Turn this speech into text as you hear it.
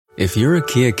If you're a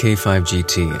Kia K5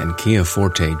 GT and Kia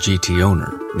Forte GT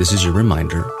owner, this is your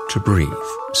reminder to breathe.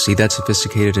 See that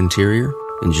sophisticated interior?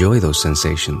 Enjoy those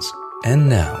sensations. And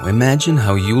now, imagine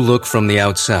how you look from the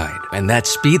outside and that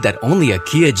speed that only a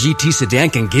Kia GT sedan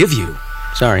can give you.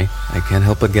 Sorry, I can't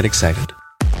help but get excited.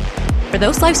 For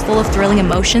those lives full of thrilling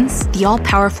emotions, the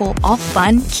all-powerful,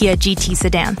 all-fun Kia GT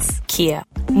sedans. Kia,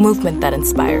 movement that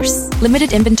inspires.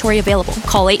 Limited inventory available.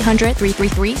 Call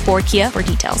 800-333-4KIA for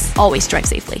details. Always drive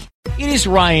safely. It is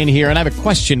Ryan here, and I have a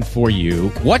question for you.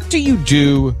 What do you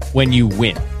do when you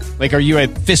win? Like, are you a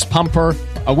fist pumper,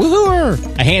 a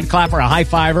woohooer, a hand clapper, a high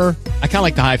fiver? I kind of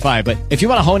like the high five, but if you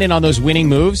want to hone in on those winning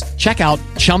moves, check out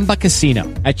Chumba Casino.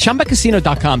 At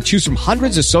ChumbaCasino.com, choose from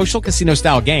hundreds of social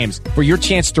casino-style games for your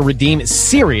chance to redeem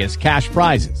serious cash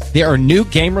prizes. There are new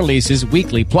game releases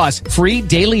weekly, plus free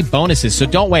daily bonuses. So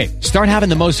don't wait. Start having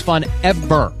the most fun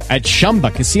ever at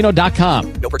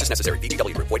ChumbaCasino.com. No purchase necessary.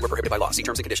 VGW. Void where prohibited by law. See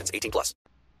terms and conditions. 18+.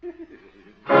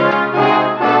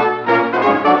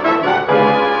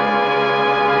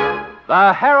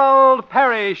 The Harold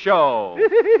Peary Show.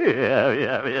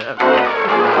 Yeah.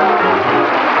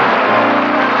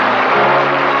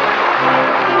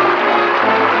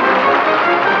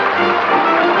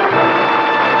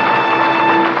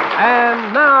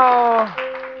 And now,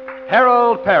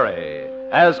 Harold Peary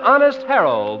as Honest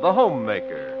Harold, the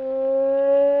homemaker.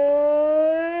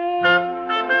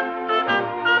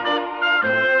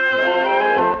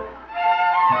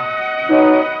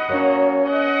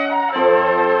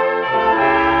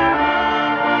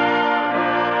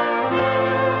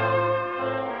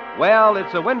 Well,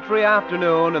 it's a wintry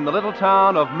afternoon in the little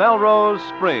town of Melrose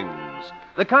Springs,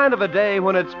 the kind of a day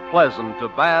when it's pleasant to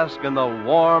bask in the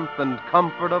warmth and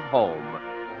comfort of home.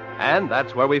 And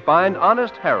that's where we find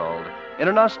Honest Harold in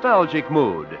a nostalgic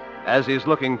mood as he's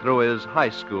looking through his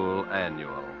high school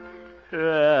annual.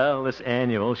 Well, this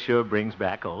annual sure brings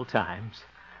back old times.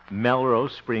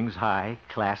 Melrose Springs High,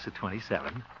 class of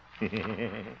 27.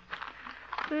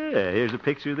 Here's a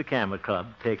picture of the Camera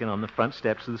Club taken on the front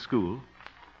steps of the school.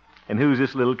 And who's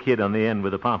this little kid on the end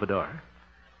with a pompadour?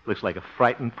 Looks like a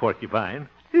frightened porcupine.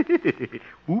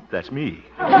 Whoop, that's me.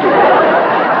 What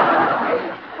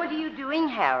are you doing,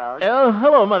 Harold? Oh,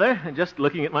 hello, Mother. Just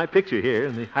looking at my picture here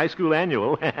in the high school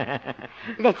annual.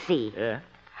 Let's see. Yeah?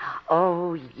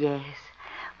 Oh, yes.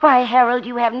 Why, Harold,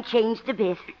 you haven't changed a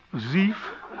bit. Zeef?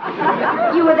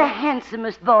 You were the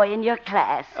handsomest boy in your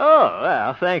class. Oh,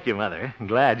 well, thank you, Mother.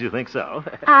 Glad you think so.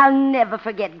 I'll never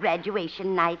forget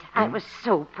graduation night. I was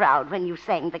so proud when you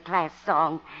sang the class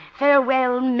song,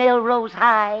 Farewell, Melrose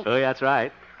High. Oh, yeah, that's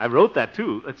right. I wrote that,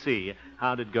 too. Let's see.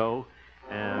 How'd it go?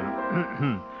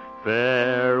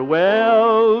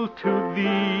 Farewell to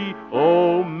thee,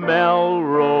 O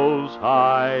Melrose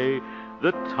High.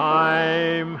 The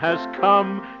time has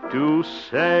come to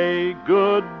say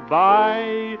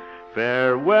goodbye.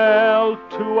 Farewell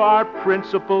to our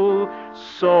principal,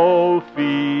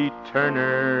 Sophie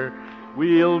Turner.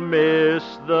 We'll miss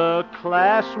the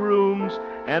classrooms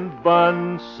and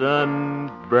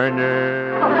Bunsen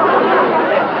burner.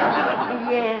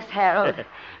 Yes, Harold.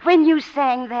 When you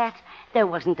sang that, there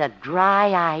wasn't a dry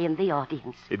eye in the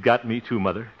audience. It got me too,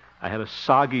 Mother. I had a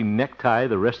soggy necktie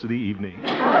the rest of the evening.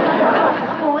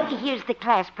 Oh, here's the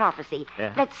class prophecy.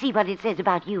 Yeah. Let's see what it says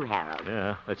about you, Harold.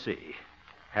 Yeah, let's see.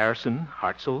 Harrison,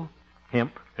 Hartzell,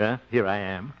 Hemp. Here I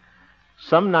am.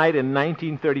 Some night in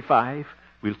 1935,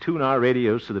 we'll tune our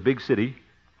radios to the big city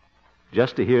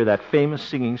just to hear that famous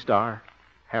singing star,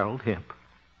 Harold Hemp.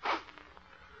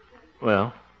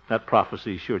 Well, that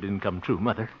prophecy sure didn't come true,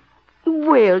 Mother.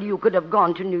 Well, you could have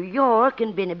gone to New York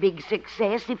and been a big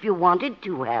success if you wanted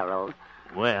to, Harold.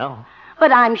 Well...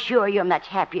 But I'm sure you're much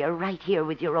happier right here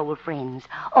with your old friends,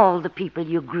 all the people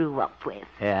you grew up with.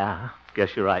 Yeah,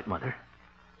 guess you're right, Mother.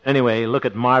 Anyway, look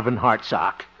at Marvin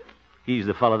Hartsock. He's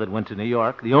the fellow that went to New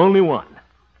York, the only one.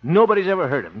 Nobody's ever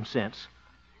heard of him since.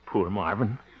 Poor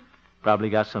Marvin. Probably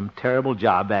got some terrible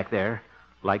job back there,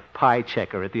 like pie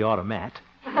checker at the automat.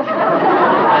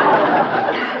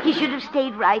 He should have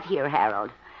stayed right here, Harold.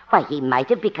 Why, he might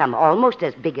have become almost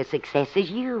as big a success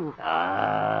as you.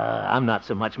 I'm not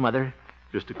so much, Mother.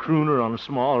 Just a crooner on a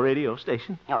small radio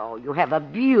station. Oh, you have a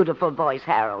beautiful voice,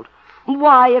 Harold.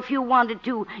 Why, if you wanted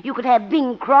to, you could have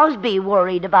Bing Crosby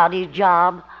worried about his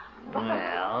job.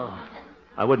 Well,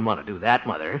 I wouldn't want to do that,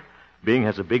 Mother. Bing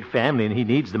has a big family and he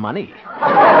needs the money.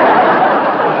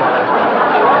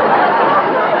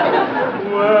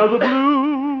 Where the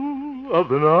blue of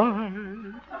the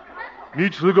night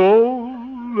meets the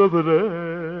gold of the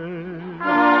day.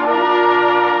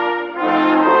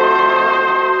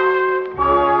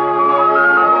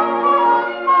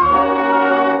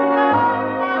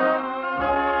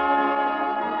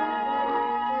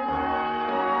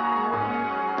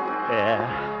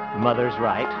 Yeah, Mother's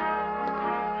right.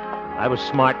 I was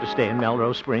smart to stay in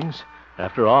Melrose Springs.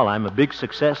 After all, I'm a big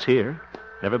success here.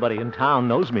 Everybody in town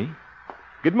knows me.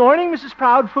 Good morning, Mrs.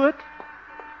 Proudfoot.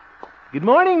 Good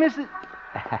morning, Mrs.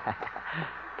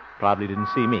 Probably didn't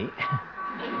see me.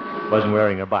 Wasn't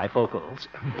wearing her bifocals.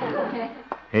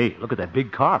 Hey, look at that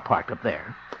big car parked up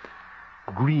there.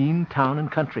 Green Town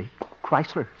and Country.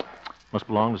 Chrysler. Must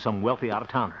belong to some wealthy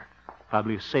out-of-towner.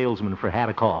 Probably a salesman for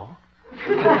Had-a-Call. Hey,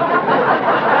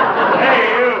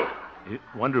 you!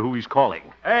 Wonder who he's calling.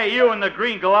 Hey, you in the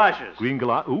green galoshes. Green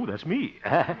galoshes? Ooh, that's me.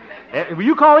 Were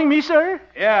you calling me, sir?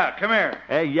 Yeah, come here.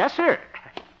 Yes, sir.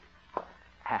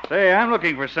 Say, I'm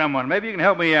looking for someone. Maybe you can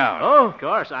help me out. Oh, of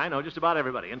course. I know just about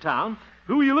everybody in town.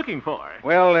 Who are you looking for?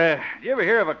 Well, did you ever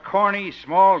hear of a corny,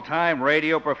 small-time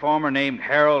radio performer named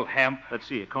Harold Hemp? Let's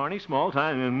see, a corny,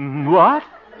 small-time... What?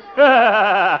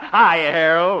 Hi,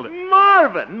 Harold.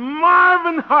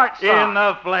 Marvin Hartsock. In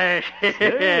the flesh.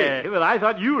 Hey, but I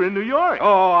thought you were in New York.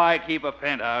 Oh, I keep a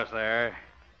penthouse there.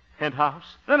 Penthouse?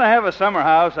 Then I have a summer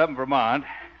house up in Vermont.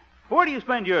 Where do you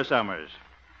spend your summers?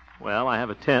 Well, I have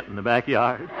a tent in the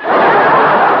backyard.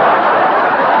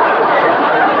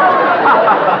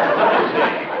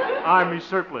 Army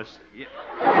surplus. Yeah.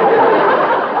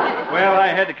 Well, I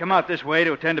had to come out this way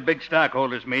to attend a big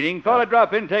stockholders meeting. Thought I'd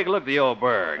drop in and take a look at the old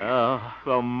burg. Oh,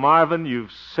 well, Marvin,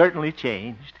 you've certainly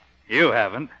changed. You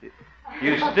haven't.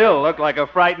 You still look like a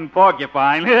frightened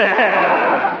porcupine.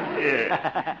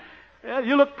 Yeah,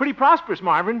 you look pretty prosperous,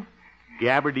 Marvin.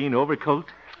 Gabardine overcoat.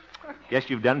 Guess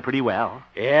you've done pretty well.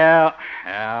 Yeah.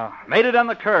 Made it on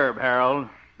the curb, Harold.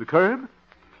 The curb?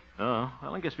 Oh,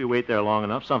 well, I guess if we wait there long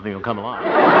enough, something will come along.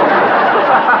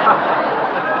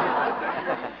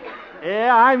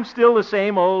 Yeah, I'm still the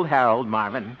same old Harold,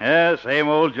 Marvin. Yeah, same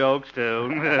old jokes,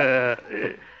 too.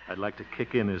 I'd like to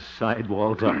kick in his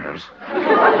sidewall tires.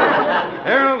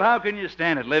 Harold, how can you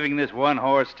stand it living in this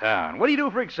one-horse town? What do you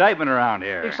do for excitement around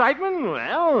here? Excitement?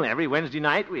 Well, every Wednesday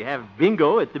night we have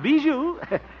bingo at the Bijou.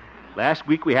 Last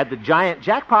week we had the giant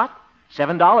jackpot,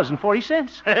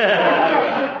 $7.40.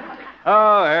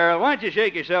 Oh, Harold, why don't you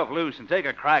shake yourself loose and take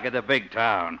a crack at the big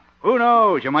town? Who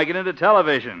knows? You might get into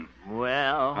television.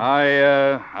 Well...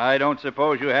 I don't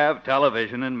suppose you have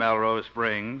television in Melrose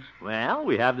Springs. Well,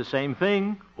 we have the same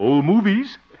thing. Old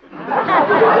movies.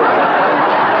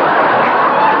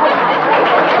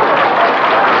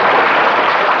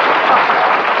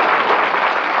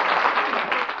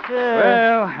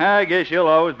 Well, I guess you'll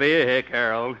always be a hick,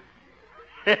 Harold.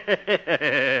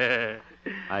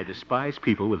 I despise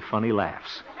people with funny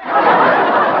laughs.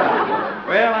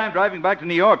 Well, I'm driving back to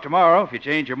New York tomorrow. If you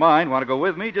change your mind, want to go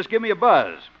with me, just give me a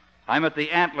buzz. I'm at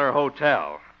the Antler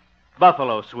Hotel.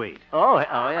 Buffalo Suite. Oh,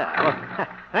 yeah. Well,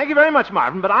 thank you very much,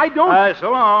 Marvin, but I don't...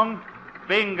 So long.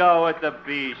 Bingo at the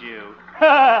Bijou.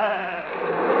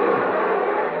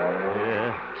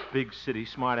 Yeah, big city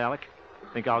smart aleck.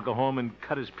 Think I'll go home and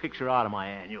cut his picture out of my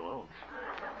annual.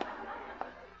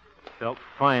 Felt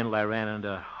fine till I ran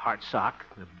into Hartsock,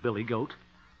 the billy goat.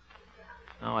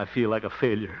 Now I feel like a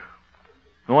failure.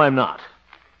 No, I'm not.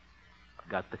 I've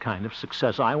got the kind of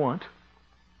success I want.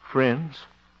 Friends,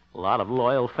 a lot of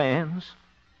loyal fans,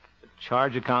 a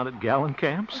charge account at gallon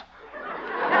camps.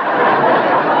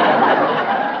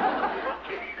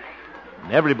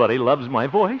 And everybody loves my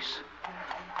voice.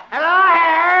 Hello,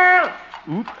 Harold.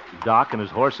 Oop, Doc and his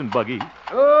horse and buggy.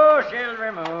 Oh,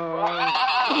 Silver Moon.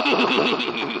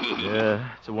 Yeah,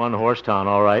 it's a one-horse town,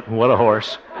 all right. And what a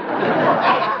horse.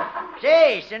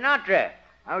 Say, Sinatra,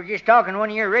 I was just talking to one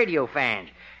of your radio fans.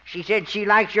 She said she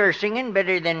likes your singing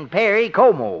better than Peary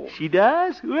Como. She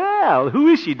does? Well, who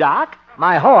is she, Doc?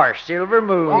 My horse, Silver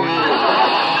Moon.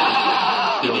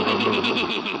 Silver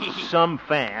Moon. Some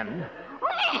fan.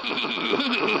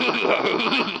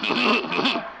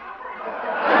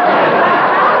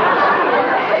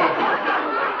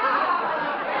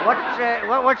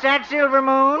 What's that, Silver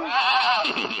Moon?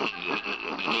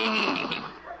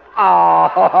 Oh,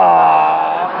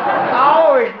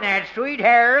 isn't that sweet,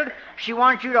 Harold? She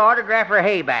wants you to autograph her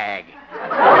hay bag.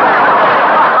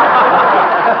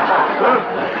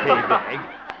 Hay bag.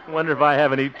 Wonder if I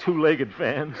have any two-legged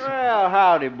fans. Well,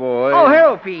 howdy, boys. Oh,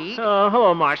 hello, Pete.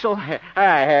 Hello, Marshal. Hi,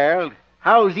 Harold.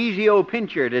 How's Easy O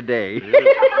Pincher today?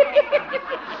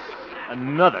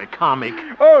 Another comic.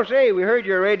 Oh, say, we heard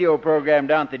your radio program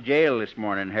down at the jail this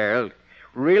morning, Harold.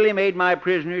 Really made my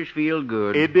prisoners feel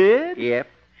good. It did? Yep.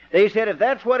 They said if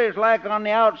that's what it's like on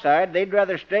the outside, they'd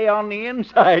rather stay on the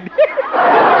inside.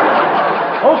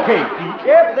 Okay, Pete.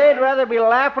 Yep, they'd rather be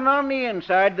laughing on the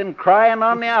inside than crying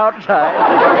on the outside.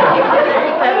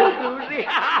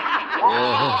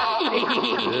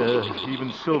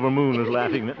 Even Silver Moon is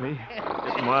laughing at me.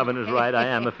 If Marvin is right, I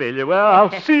am a failure. Well,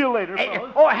 I'll see you later,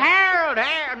 fellas. Oh, Harold.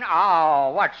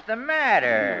 Oh, what's the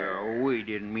matter? We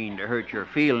didn't mean to hurt your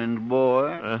feelings,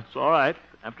 boy. It's all right.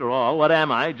 After all, what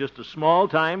am I? Just a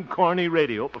small-time, corny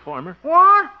radio performer.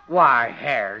 What? Why,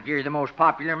 Harold, you're the most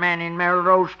popular man in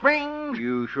Melrose Springs.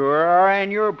 You sure are,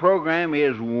 and your program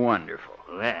is wonderful.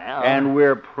 Well... And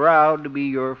we're proud to be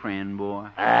your friend, boy.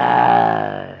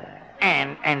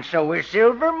 And so is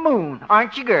Silver Moon,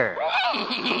 aren't you, girl?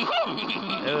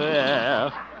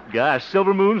 Well, gosh,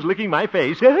 Silver Moon's licking my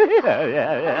face. Who's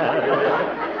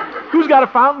got a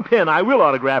fountain pen? I will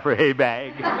autograph her hay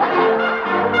bag.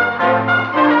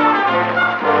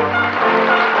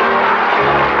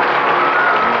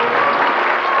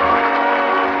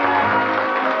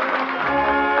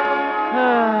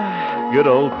 Good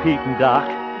old Pete and Doc.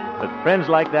 With friends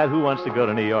like that, who wants to go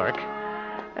to New York?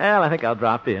 Well, I think I'll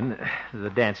drop in to the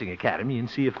dancing academy and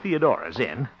see if Theodora's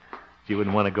in. She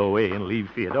wouldn't want to go away and leave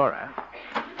Theodora.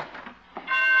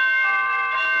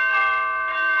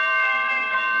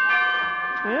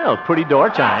 Well, pretty door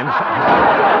chimes.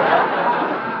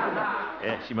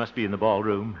 Yeah, she must be in the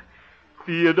ballroom.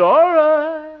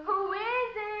 Theodora! Who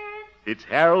is it? It's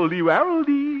Haroldy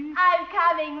Waroldy. I'm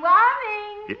coming,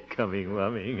 Warming. Coming,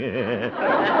 wumming.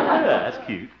 That's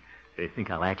cute. They think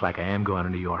I'll act like I am going to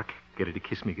New York. Get her to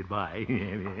kiss me goodbye.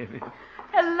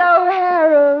 Hello,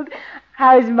 Harold.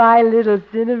 How's my little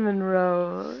cinnamon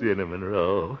roll? Cinnamon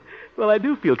roll. Well, I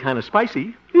do feel kind of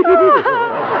spicy.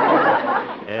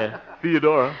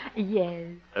 Theodora. Yes.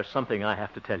 There's something I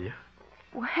have to tell you.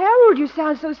 Well, Harold, you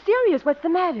sound so serious. What's the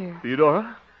matter?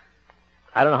 Theodora,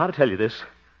 I don't know how to tell you this,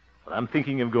 but I'm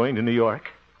thinking of going to New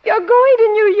York. You're going to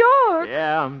New York?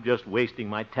 Yeah, I'm just wasting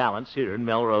my talents here in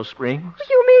Melrose Springs.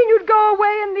 You mean you'd go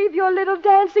away and leave your little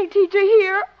dancing teacher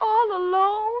here all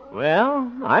alone?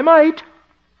 Well, I might.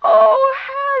 Oh,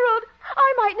 Harold,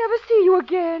 I might never see you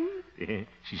again.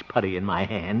 She's putty in my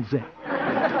hands.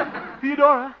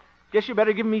 Theodora, guess you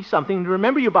better give me something to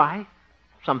remember you by.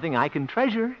 Something I can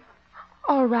treasure.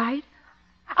 All right.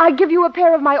 I'll give you a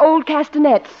pair of my old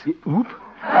castanets. Oop.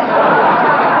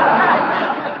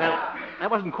 Now, that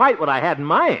wasn't quite what I had in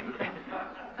mind.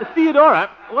 Theodora,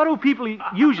 what do people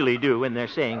usually do when they're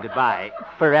saying goodbye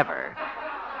forever?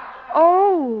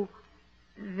 Oh,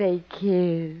 they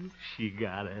kiss. She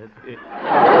got it.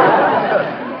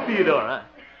 Theodora,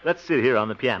 let's sit here on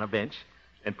the piano bench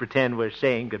and pretend we're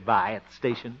saying goodbye at the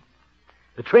station.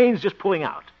 The train's just pulling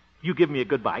out. You give me a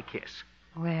goodbye kiss.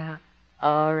 Well,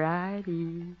 all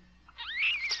righty.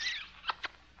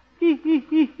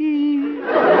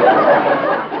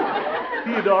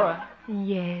 Theodora.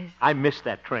 Yes. I missed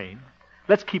that train.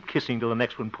 Let's keep kissing till the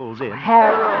next one pulls in.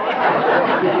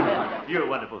 Harold. You're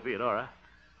wonderful, Theodora.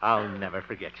 I'll never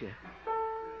forget you.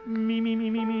 Me.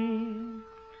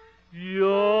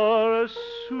 You're as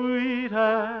sweet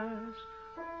as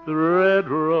the red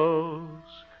rose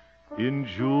in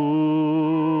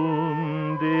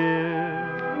June, dear.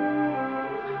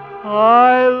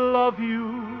 I love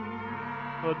you,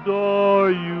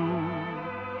 adore you,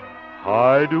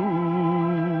 I do.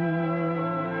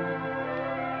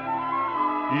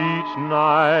 Each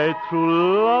night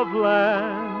through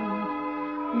Loveland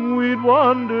we'd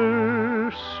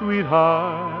wander,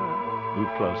 sweetheart.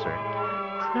 Move closer.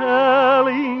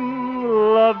 Telling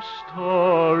love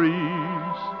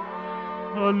stories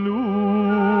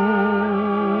anew.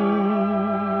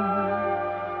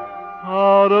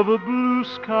 Out of a blue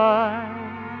sky,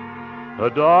 a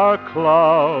dark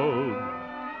cloud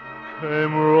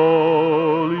came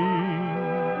rolling,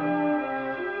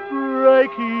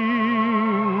 breaking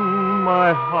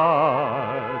my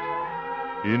heart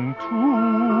in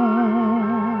two.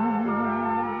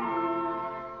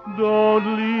 Don't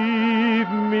leave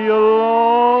me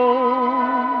alone,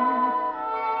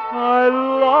 I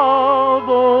love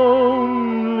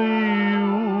only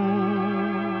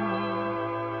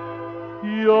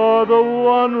you. You're the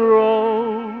one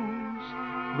rose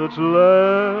that's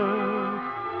left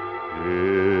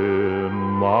in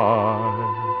my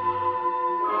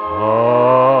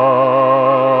heart.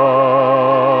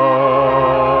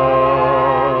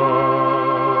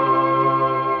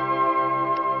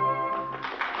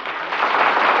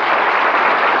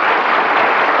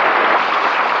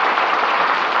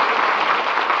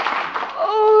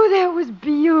 Oh, that was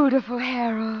beautiful,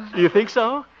 Harold. You think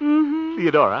so? Mm-hmm.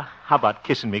 Theodora, how about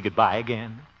kissing me goodbye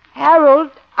again?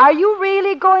 Harold, are you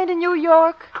really going to New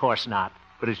York? Of course not,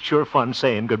 but it's sure fun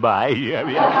saying goodbye. Yeah.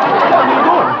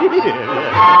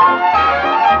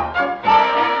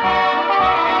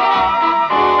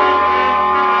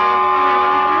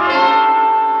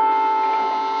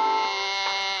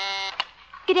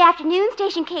 Good afternoon,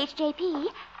 Station KHJP.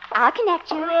 I'll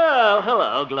connect you. Well,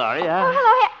 hello, Gloria.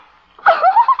 Oh, hello.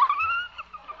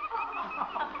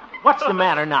 What's the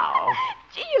matter now?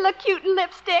 Gee, you look cute in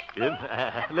lipstick.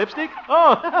 Lipstick?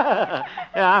 Oh, yeah,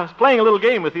 I was playing a little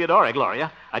game with Theodora, Gloria.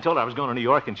 I told her I was going to New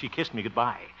York, and she kissed me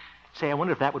goodbye. Say, I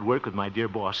wonder if that would work with my dear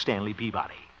boss, Stanley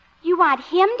Peabody. You want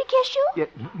him to kiss you? Yeah,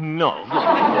 no.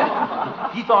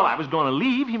 He thought I was going to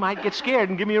leave. He might get scared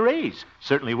and give me a raise.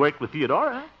 Certainly worked with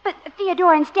Theodora. But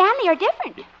Theodore and Stanley are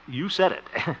different. You said it.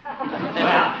 Well,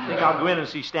 I think I'll go in and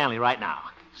see Stanley right now.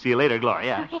 See you later,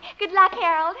 Gloria. Okay. Good luck,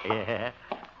 Harold. Yeah,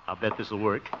 I'll bet this'll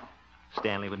work.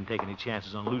 Stanley wouldn't take any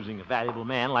chances on losing a valuable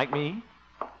man like me.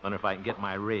 Wonder if I can get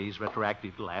my raise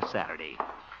retroactive to last Saturday.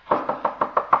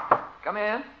 Come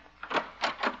in.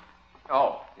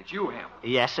 Oh, it's you, Hemp.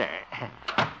 Yes, sir.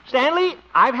 Stanley,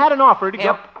 I've had an offer to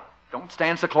Hemp, don't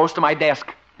stand so close to my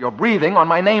desk. You're breathing on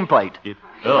my nameplate.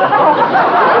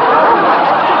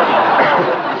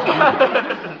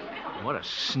 What a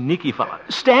sneaky fellow.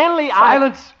 Stanley,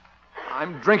 Silence.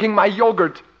 I'm drinking my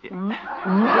yogurt.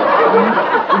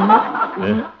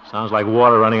 Sounds like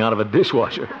water running out of a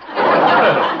dishwasher.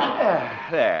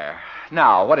 There.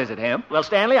 Now, what is it, Hemp? Well,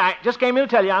 Stanley, I just came in to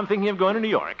tell you I'm thinking of going to New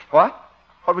York. What?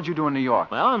 What would you do in New York?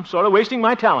 Well, I'm sort of wasting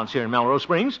my talents here in Melrose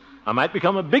Springs. I might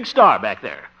become a big star back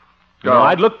there. You know,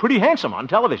 I'd look pretty handsome on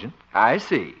television. I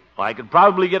see. Well, I could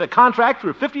probably get a contract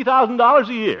for $50,000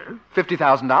 a year.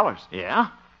 $50,000? Yeah.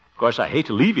 Of course, I hate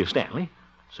to leave you, Stanley.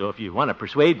 So if you want to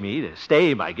persuade me to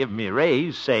stay by giving me a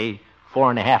raise, say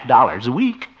 $4.50 a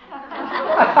week.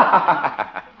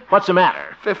 What's the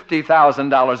matter?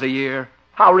 $50,000 a year.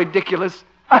 How ridiculous.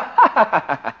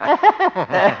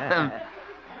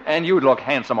 And you'd look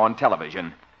handsome on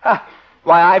television.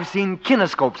 Why, I've seen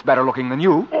kinescopes better looking than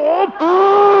you.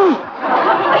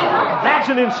 That's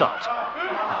an insult.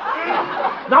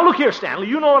 Now, look here, Stanley.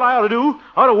 You know what I ought to do?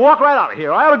 I ought to walk right out of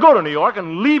here. I ought to go to New York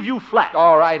and leave you flat.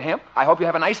 All right, Hemp. I hope you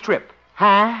have a nice trip.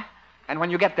 Huh? And when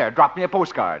you get there, drop me a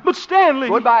postcard. But, Stanley...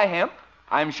 Goodbye, Hemp.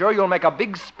 I'm sure you'll make a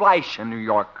big splash in New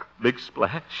York. Big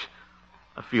splash?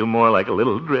 I feel more like a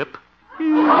little drip.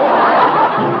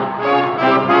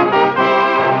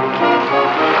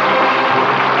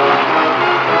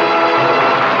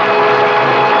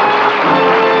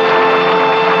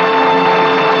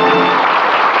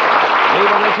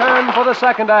 Return for the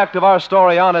second act of our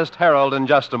story, Honest Harold, in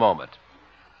just a moment.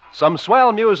 Some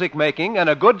swell music making and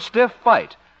a good stiff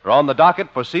fight are on the docket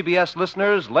for CBS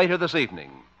listeners later this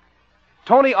evening.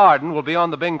 Tony Arden will be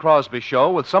on the Bing Crosby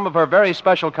Show with some of her very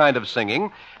special kind of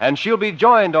singing, and she'll be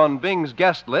joined on Bing's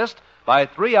guest list by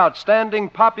three outstanding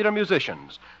popular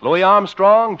musicians, Louis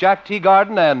Armstrong, Jack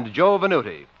Teagarden, and Joe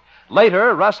Venuti.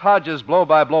 Later, Russ Hodges'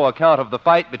 blow-by-blow account of the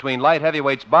fight between light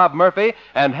heavyweights Bob Murphy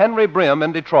and Henry Brim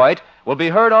in Detroit will be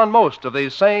heard on most of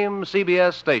these same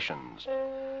CBS stations.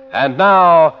 And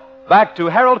now, back to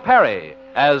Harold Peary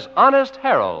as Honest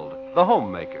Harold, the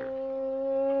homemaker.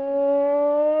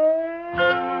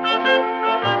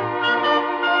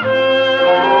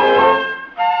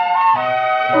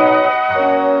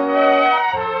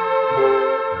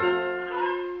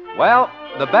 Well,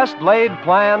 the best laid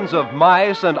plans of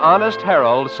mice and Honest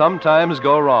Harold sometimes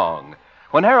go wrong.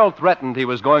 When Harold threatened he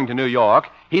was going to New York,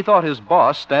 he thought his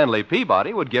boss, Stanley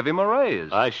Peabody, would give him a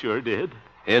raise. I sure did.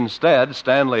 Instead,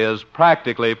 Stanley has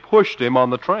practically pushed him on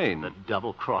the train. The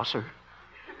double-crosser.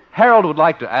 Harold would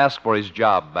like to ask for his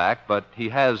job back, but he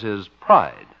has his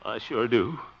pride. I sure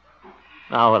do.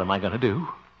 Now, what am I going to do?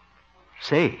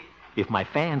 Say, if my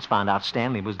fans found out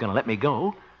Stanley was going to let me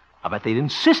go, I bet they'd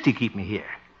insist he keep me here.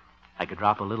 I could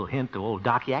drop a little hint to old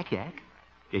Doc Yak Yak.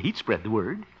 Yeah, he'd spread the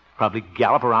word. Probably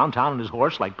gallop around town on his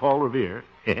horse like Paul Revere.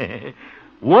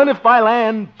 1 if by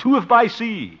land, 2 if by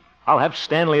sea. I'll have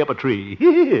Stanley up a tree.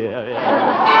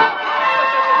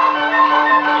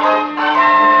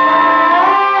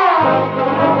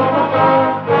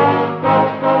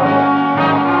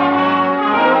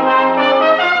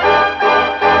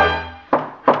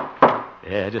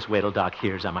 Yeah, just wait till Doc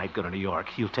hears I might go to New York.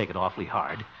 He'll take it awfully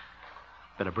hard.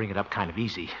 Better bring it up kind of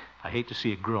easy. I hate to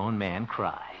see a grown man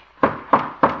cry.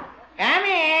 Come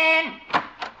in.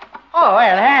 Oh,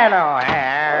 well, hello,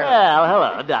 Harold. Well,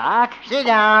 hello, Doc. Sit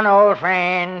down, old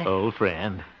friend. Old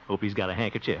friend. Hope he's got a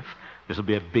handkerchief. This'll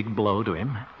be a big blow to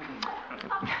him.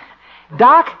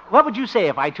 Doc, what would you say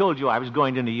if I told you I was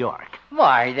going to New York?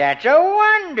 Why, that's a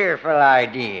wonderful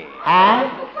idea.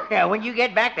 Huh? Yeah, when you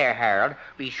get back there, Harold,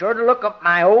 be sure to look up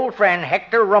my old friend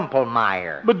Hector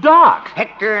Rumpelmeyer. But, Doc...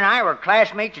 Hector and I were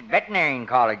classmates at veterinarian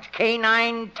college,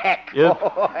 Canine Tech. Yep.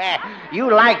 You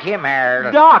like him,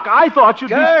 Harold. Doc, I thought you'd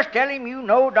Just tell him you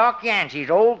know Doc Yancey's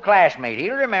old classmate.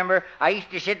 He'll remember I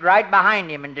used to sit right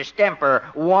behind him in distemper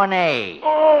 1A.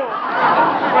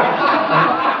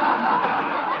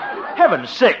 Heaven's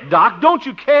sake, Doc, don't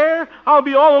you care? I'll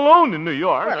be all alone in New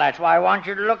York. Well, that's why I want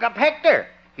you to look up Hector.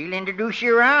 He'll introduce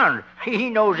you around. He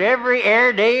knows every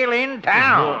Airedale in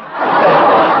town.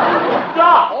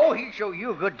 Doc! Oh, he'll show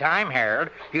you a good time, Harold.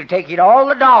 He'll take you to all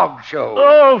the dog shows.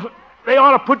 Oh, they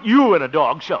ought to put you in a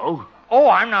dog show. Oh,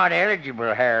 I'm not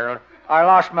eligible, Harold. I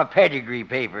lost my pedigree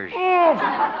papers.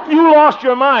 Oh, you lost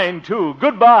your mind, too.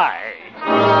 Goodbye.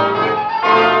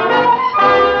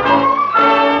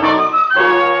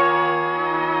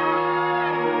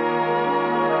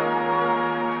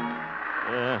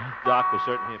 Doc was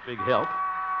certainly a big help.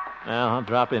 Now, I'll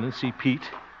drop in and see Pete.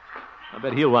 I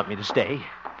bet he'll want me to stay.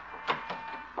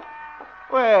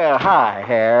 Well, hi,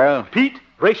 Harold. Pete,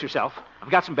 brace yourself. I've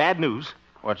got some bad news.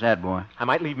 What's that, boy? I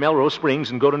might leave Melrose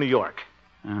Springs and go to New York.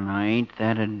 And ain't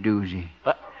that a doozy?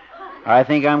 What? I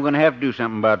think I'm going to have to do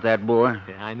something about that, boy.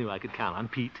 Yeah, I knew I could count on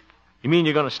Pete. You mean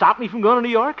you're going to stop me from going to New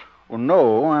York? Well,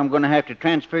 no, I'm going to have to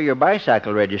transfer your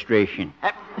bicycle registration.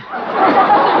 But,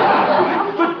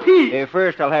 Pete...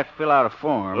 First, I'll have to fill out a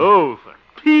form. Oh, for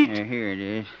Pete... Here it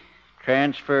is.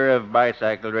 Transfer of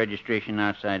bicycle registration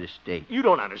outside the state. You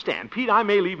don't understand. Pete, I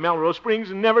may leave Melrose Springs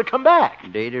and never come back.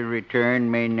 Date of return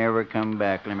may never come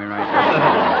back. Let me write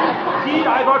that. Pete,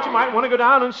 I thought you might want to go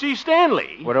down and see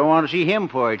Stanley. What do I want to see him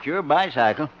for? It's your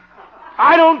bicycle.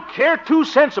 I don't care 2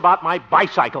 cents about my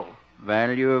bicycle.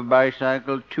 Value of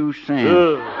bicycle, 2 cents.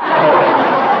 Let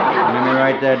me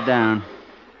write that down.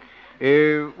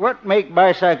 What make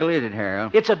bicycle is it,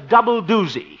 Harold? It's a double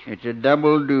doozy. It's a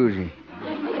double doozy.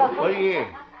 What are you?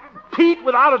 Pete,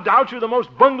 without a doubt, you're the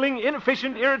most bungling,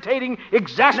 inefficient, irritating,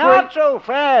 exasperating... Not so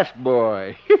fast,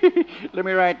 boy. Let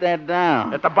me write that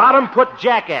down. At the bottom, put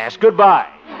jackass. Goodbye.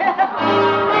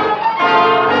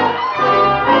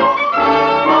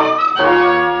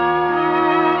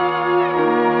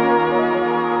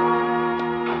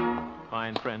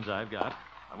 Fine friends I've got.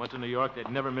 I went to New York,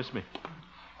 they'd never miss me.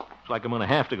 Looks like I'm going to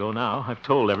have to go now. I've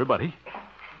told everybody.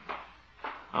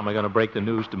 How am I going to break the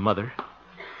news to Mother?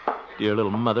 Dear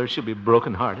little Mother, she'll be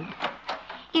broken-hearted.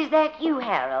 Is that you,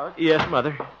 Harold? Yes,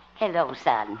 Mother. Hello,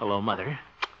 son. Hello, Mother.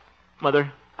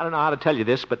 Mother, I don't know how to tell you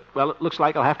this, but, well, it looks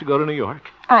like I'll have to go to New York.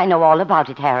 I know all about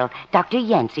it, Harold. Dr.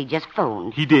 Yancey just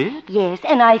phoned. He did? Yes,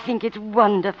 and I think it's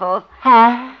wonderful.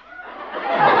 Huh?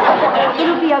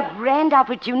 It'll be a grand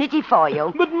opportunity for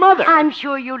you. But, Mother... I'm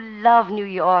sure you love New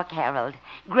York, Harold.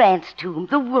 Grant's Tomb,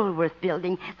 the Woolworth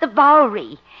Building, the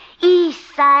Bowery.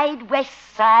 East side, west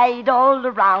side, all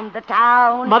around the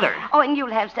town. Mother. Oh, and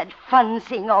you'll have such fun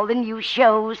seeing all the new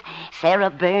shows. Sarah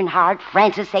Bernhardt,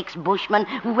 Francis X. Bushman,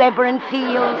 Weber and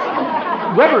Fields.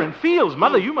 Weber and Fields?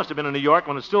 Mother, you must have been in New York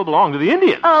when it still belonged to the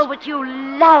Indians. Oh, but you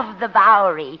love the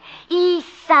Bowery. East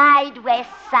side, west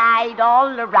side,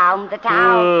 all around the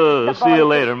town. Oh, see you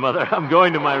later, Mother. I'm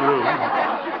going to my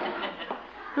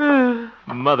room.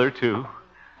 Mother, too.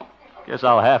 Guess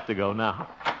I'll have to go now.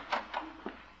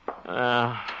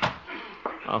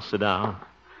 I'll sit down.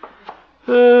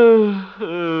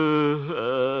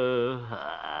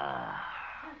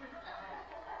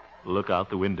 Look out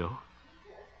the window.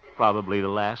 Probably the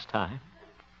last time.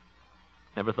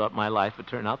 Never thought my life would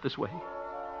turn out this way.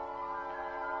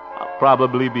 I'll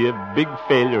probably be a big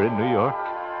failure in New York.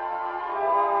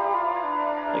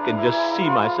 I can just see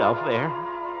myself there.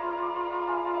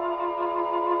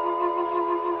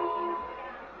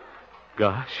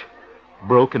 Gosh,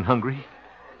 broke and hungry.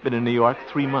 Been in New York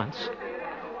 3 months.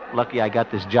 Lucky I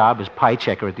got this job as pie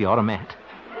checker at the automat.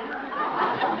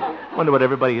 Wonder what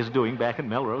everybody is doing back in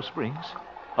Melrose Springs.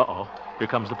 Uh-oh, here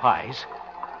comes the pies.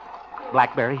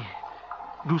 Blackberry,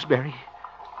 gooseberry,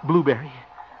 blueberry,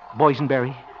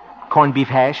 boysenberry, corned beef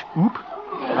hash. Oop,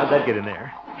 how'd that get in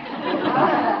there?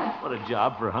 What a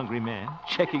job for a hungry man,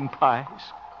 checking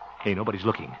pies. Hey, nobody's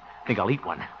looking. Think I'll eat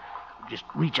one. Just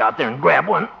reach out there and grab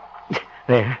one.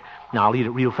 There. Now I'll eat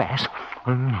it real fast.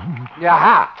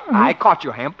 Yaha! I caught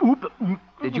you, Hemp. Oop.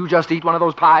 Did you just eat one of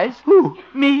those pies? Who?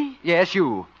 Me? Yes,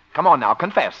 you. Come on now,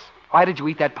 confess. Why did you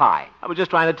eat that pie? I was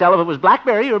just trying to tell if it was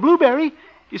blackberry or blueberry.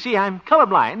 You see, I'm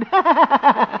colorblind.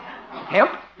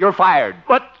 Hemp, you're fired.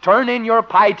 What? Turn in your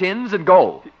pie tins and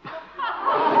go.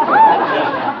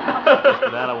 After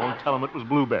that, I won't tell him it was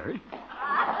blueberry.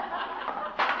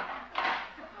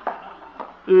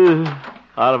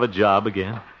 Out of a job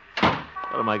again.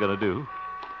 What am I going to do?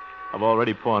 I've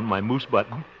already pawned my moose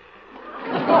button.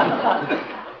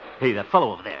 Hey, that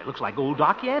fellow over there looks like old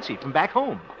Doc Yancey from back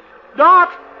home.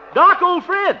 Doc! Doc, old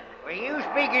friend! Were you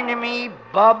speaking to me,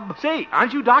 bub? Say,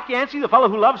 aren't you Doc Yancey, the fellow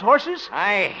who loves horses?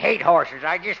 I hate horses.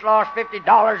 I just lost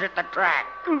 $50 at the track.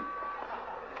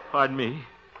 Pardon me.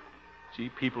 Gee,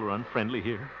 people are unfriendly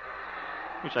here.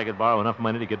 Wish I could borrow enough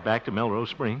money to get back to Melrose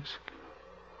Springs.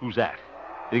 Who's that?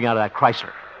 Getting out of that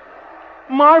Chrysler.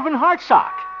 Marvin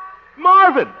Hartsock.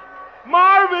 Marvin!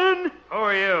 Marvin! Who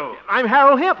are you? I'm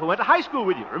Harold Hemp, who went to high school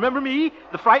with you. Remember me?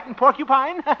 The frightened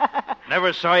porcupine?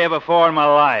 Never saw you before in my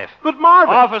life. But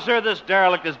Marvin... Officer, this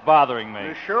derelict is bothering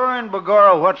me. Sure and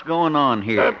begorra, what's going on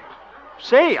here?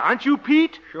 Say, aren't you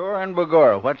Pete? Sure and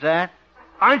begorra, what's that?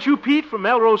 Aren't you Pete from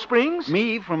Melrose Springs?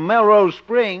 Me from Melrose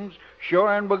Springs?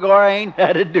 Sure and begorra, ain't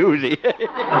that a doozy?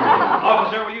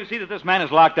 Officer, will you see that this man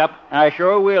is locked up? I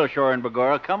sure will, sure and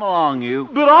begorra. Come along, you.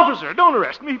 But, officer, don't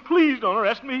arrest me. Please don't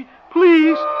arrest me.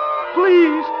 Please.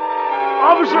 Please.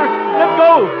 Officer, let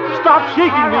go. Stop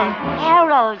shaking me.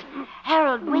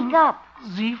 Harold, wake up.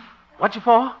 Zeef, what you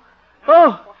for?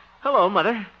 Oh, hello,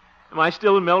 Mother. Am I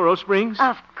still in Melrose Springs?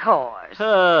 Of course.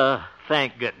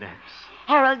 Thank goodness.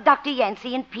 Harold, Dr.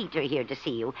 Yancey and Pete are here to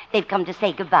see you. They've come to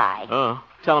say goodbye. Oh,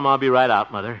 tell them I'll be right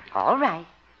out, Mother. All right.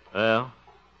 Well,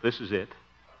 this is it.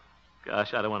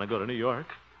 Gosh, I don't want to go to New York.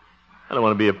 I don't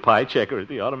want to be a pie checker at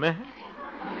the automat.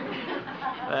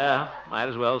 Well, might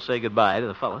as well say goodbye to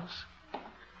the fellas.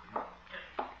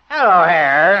 Hello,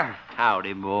 Harold.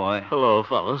 Howdy, boy. Hello,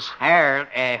 fellas. Harold,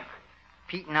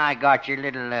 Pete and I got your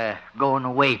little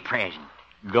going-away present.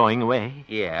 Going away?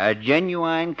 Yeah, a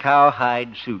genuine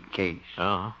cowhide suitcase.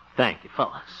 Oh, thank you,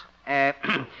 fellas.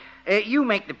 You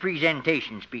make the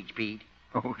presentation speech, Pete.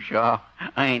 Oh, sure.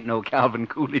 I ain't no Calvin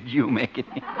Coolidge, you make it.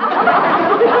 All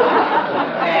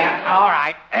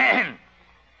right.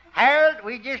 Harold,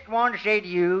 we just want to say to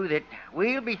you that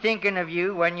we'll be thinking of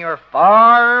you when you're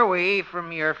far away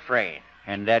from your friend.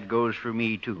 And that goes for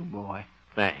me, too, boy.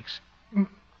 Thanks.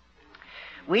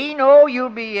 We know you'll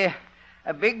be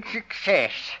a big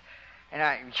success. And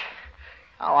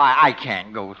I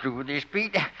can't go through this,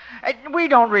 Pete. We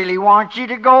don't really want you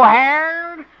to go,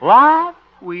 Harold. What?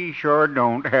 We sure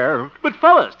don't, Harold. But,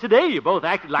 fellas, today you both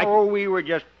acted like... Oh, we were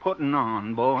just putting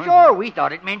on, boy. Sure, we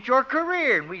thought it meant your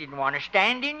career, and we didn't want to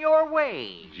stand in your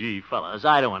way. Gee, fellas,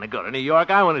 I don't want to go to New York.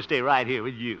 I want to stay right here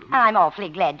with you. I'm awfully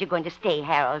glad you're going to stay,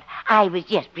 Harold. I was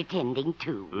just pretending,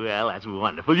 too. Well, that's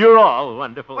wonderful. You're all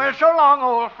wonderful. Well, so long,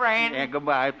 old friend. Yeah,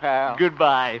 goodbye, pal.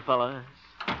 Goodbye, fellas.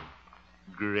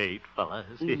 Great fellas.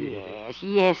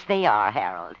 Yes, they are,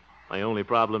 Harold. My only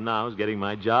problem now is getting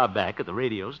my job back at the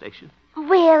radio station.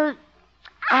 Well,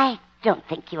 I don't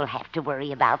think you'll have to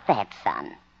worry about that,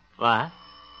 son. What?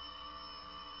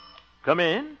 Come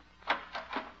in.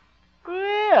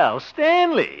 Well,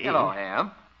 Stanley. Hello,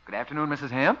 Hemp. Good afternoon, Mrs.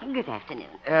 Hemp. Good afternoon.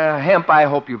 Hemp, I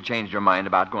hope you've changed your mind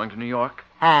about going to New York.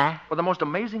 Huh? Well, the most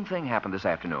amazing thing happened this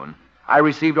afternoon. I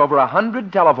received over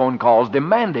 100 telephone calls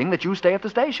demanding that you stay at the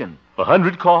station.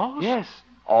 100 calls? Yes,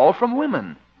 all from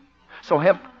women. So,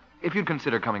 Hemp, if you'd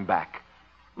consider coming back.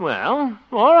 Well,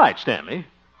 all right, Stanley.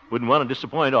 Wouldn't want to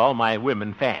disappoint all my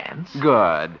women fans.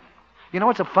 Good. You know,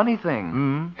 it's a funny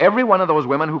thing. Every one of those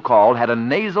women who called had a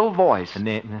nasal voice.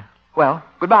 Well,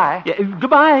 goodbye. Yeah,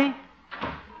 goodbye.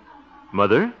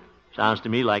 Mother, sounds to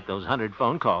me like those 100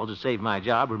 phone calls that saved my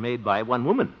job were made by one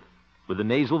woman with a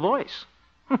nasal voice.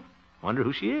 Wonder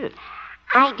who she is.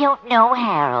 I don't know,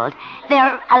 Harold. There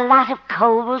are a lot of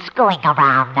colds going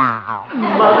around now.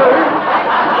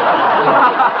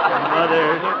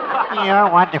 Mother, you're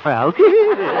wonderful.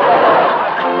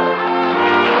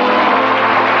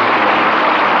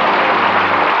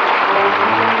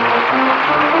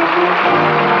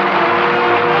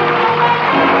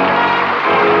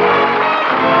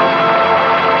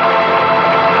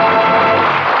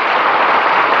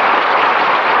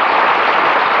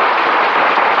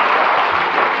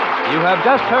 You have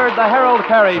just heard the Harold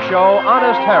Peary Show,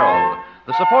 Honest Harold.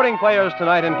 The supporting players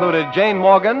tonight included Jane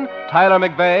Morgan, Tyler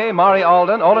McVeigh, Mari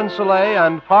Alden, Olin Soleil,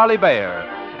 and Parley Bayer,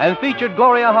 and featured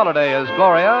Gloria Holliday as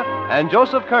Gloria and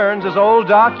Joseph Kearns as Old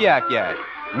Doc Yak Yak.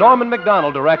 Norman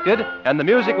McDonald directed, and the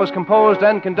music was composed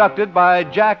and conducted by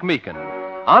Jack Meakin.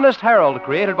 Honest Harold,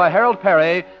 created by Harold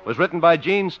Peary, was written by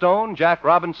Gene Stone, Jack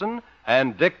Robinson,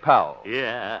 and Dick Powell.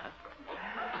 Yeah.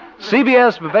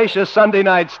 CBS vivacious Sunday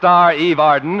night star Eve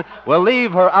Arden will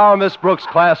leave her Our Miss Brooks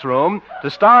classroom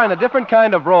to star in a different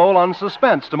kind of role on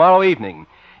Suspense tomorrow evening.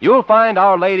 You'll find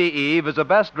Our Lady Eve is a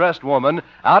best-dressed woman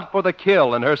out for the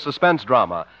kill in her suspense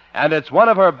drama, and it's one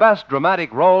of her best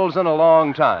dramatic roles in a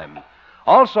long time.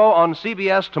 Also on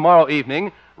CBS tomorrow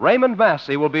evening, Raymond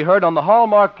Massey will be heard on the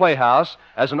Hallmark Playhouse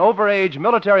as an overage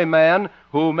military man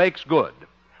who makes good.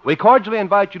 We cordially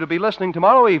invite you to be listening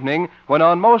tomorrow evening when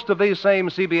on most of these same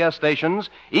CBS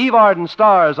stations, Eve Arden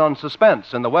stars on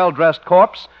Suspense in The Well-Dressed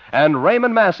Corpse, and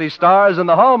Raymond Massey stars in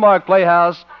the Hallmark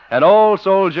Playhouse, An Old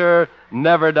Soldier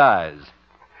Never Dies.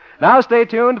 Now stay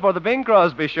tuned for the Bing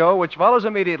Crosby Show, which follows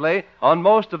immediately on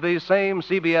most of these same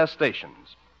CBS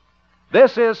stations.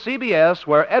 This is CBS,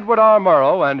 where Edward R.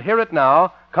 Murrow and Hear It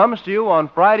Now comes to you on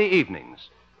Friday evenings.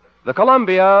 The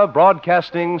Columbia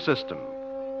Broadcasting System.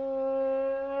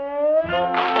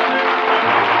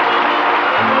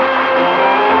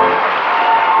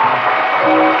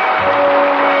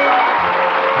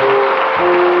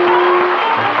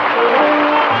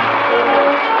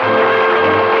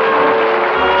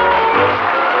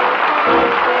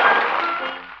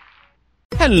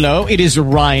 Hello, it is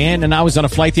Ryan, and I was on a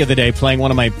flight the other day playing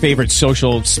one of my favorite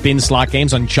social spin slot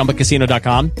games on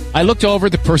ChumbaCasino.com. I looked over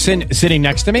at the person sitting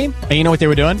next to me, and you know what they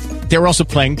were doing? They were also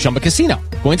playing Chumba Casino.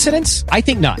 Coincidence? I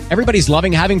think not. Everybody's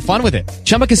loving having fun with it.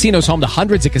 Chumba Casino is home to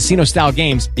hundreds of casino-style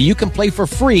games that you can play for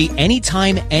free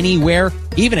anytime, anywhere,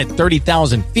 even at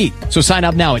 30,000 feet. So sign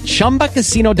up now at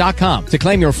ChumbaCasino.com to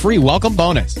claim your free welcome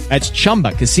bonus. That's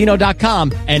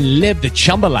ChumbaCasino.com and live the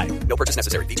Chumba life. No purchase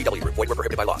necessary. VGW. Void where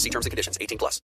prohibited by law. See terms and conditions. 18+.